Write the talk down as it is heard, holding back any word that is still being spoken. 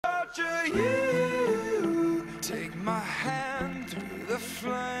torture you. Take my hand through the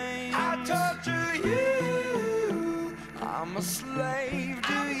flames. I torture you. I'm a slave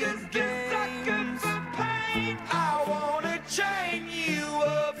to your games. I wanna chain you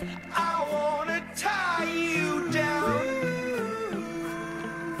up. I wanna tie you down.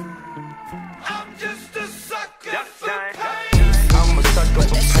 I'm just a sucker for pain. I'm a sucker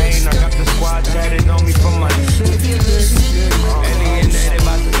for pain. I got the squad tatted on me from my alienated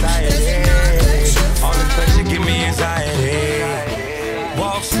by society. All the pressure give me anxiety.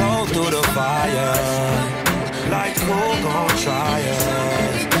 Walk slow through the fire. Like who gon' try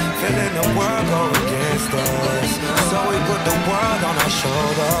us? Feeling the world go against us. So we put the world on our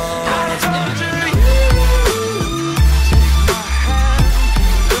shoulders. I torture you.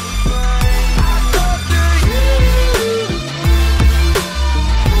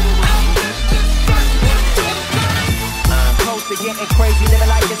 Getting crazy, living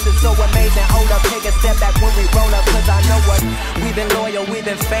like this is so amazing. Hold up, take a step back when we roll up, cause I know what. We've been loyal, we've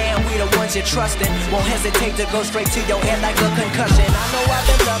been fan, we the ones you're trusting. Won't hesitate to go straight to your head like a concussion. I know I've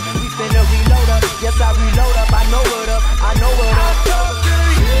been up, we finna reload up. Yes, I reload up, I know what up, I know what up. I torture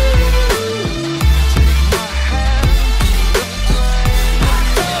you.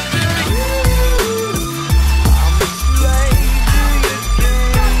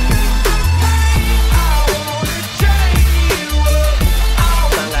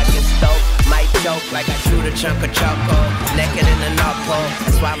 Like I chewed a chunk of charcoal, naked in the North Pole.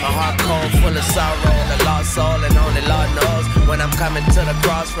 That's why my heart cold, full of sorrow. The lost soul, and only Lord knows when I'm coming to the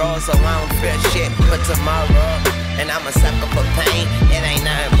crossroads. So I don't fear shit for tomorrow. And I'm a sucker for pain. It ain't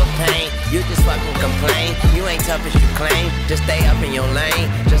nothing but pain. You just fucking complain. You ain't tough as you claim. Just stay up in your lane.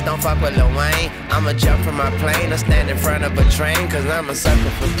 Just don't fuck with Lil Wayne. I'ma jump from my plane or stand in front of a train, cause I'm a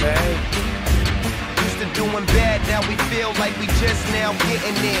sucker for pain. Doing bad, now we feel like we just now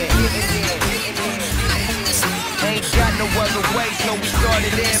getting there. Ain't got no other way, so we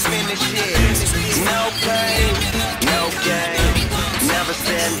started and finished it. No pain, no gain. Never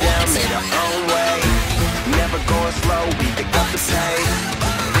stand down, made our own way. Never going slow, we pick up the pace.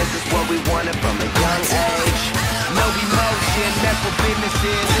 This is what we wanted from a young age. No emotion, that's what business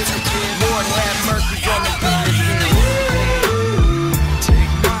is.